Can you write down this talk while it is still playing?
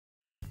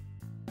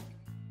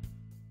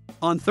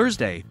On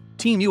Thursday,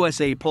 Team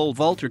USA pole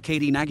vaulter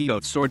Katie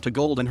Nageotte soared to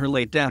gold and her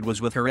late dad was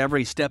with her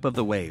every step of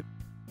the way.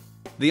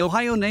 The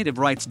Ohio native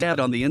writes dad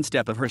on the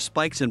instep of her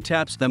spikes and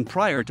taps them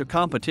prior to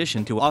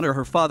competition to honor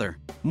her father,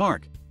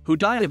 Mark, who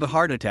died of a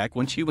heart attack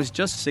when she was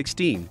just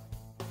 16.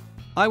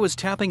 "I was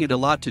tapping it a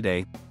lot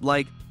today,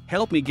 like,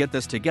 help me get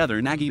this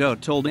together,"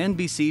 Nageotte told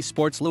NBC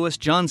Sports Lewis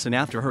Johnson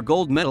after her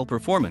gold medal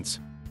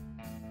performance.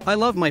 "I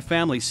love my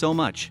family so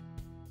much.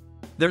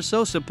 They're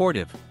so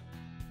supportive.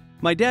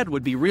 My dad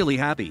would be really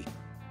happy."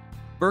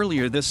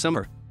 Earlier this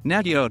summer,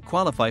 Nageotte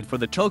qualified for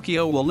the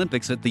Tokyo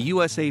Olympics at the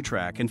USA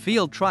track and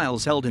field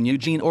trials held in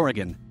Eugene,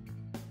 Oregon.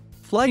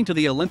 "Flying to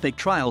the Olympic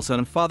trials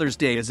on Father's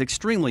Day is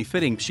extremely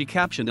fitting," she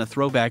captioned a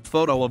throwback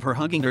photo of her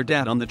hugging her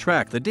dad on the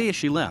track the day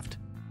she left.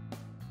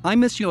 "I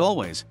miss you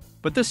always,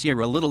 but this year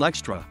a little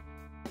extra.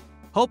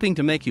 Hoping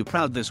to make you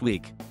proud this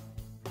week."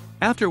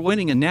 After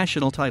winning a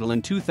national title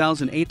in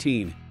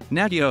 2018,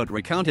 Nageotte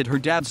recounted her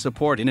dad's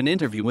support in an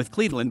interview with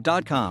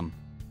Cleveland.com.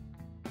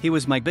 "He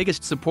was my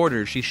biggest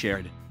supporter," she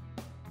shared.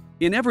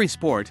 "In every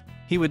sport,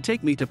 he would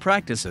take me to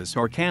practices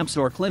or camps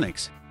or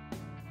clinics.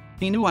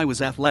 He knew I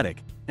was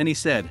athletic, and he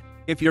said,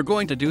 'If you're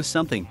going to do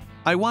something,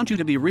 I want you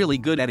to be really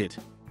good at it.'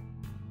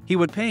 He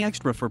would pay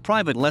extra for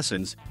private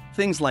lessons,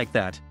 things like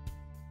that."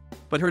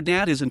 But her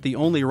dad isn't the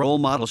only role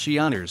model she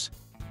honors.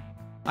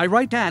 "I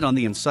write dad on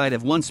the inside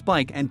of one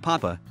spike and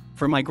papa,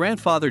 for my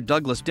grandfather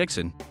Douglas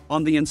Dixon,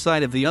 on the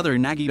inside of the other,"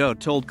 Nageotte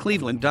told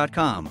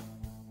Cleveland.com.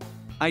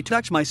 "I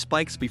touch my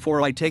spikes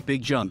before I take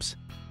big jumps.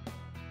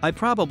 I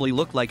probably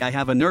look like I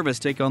have a nervous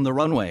tick on the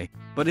runway,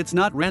 but it's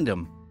not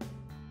random."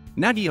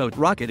 Nageotte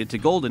rocketed to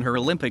gold in her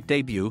Olympic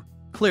debut,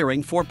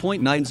 clearing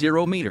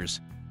 4.90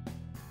 meters.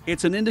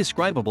 "It's an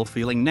indescribable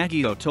feeling,"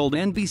 Nageotte told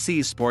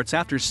NBC Sports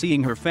after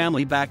seeing her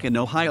family back in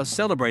Ohio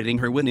celebrating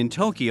her win in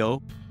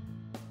Tokyo.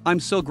 "I'm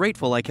so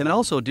grateful I can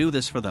also do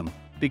this for them,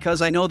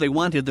 because I know they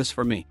wanted this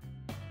for me."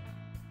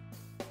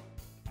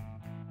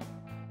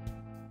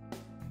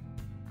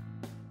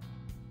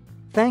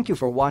 Thank you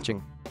for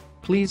watching.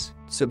 Please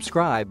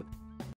subscribe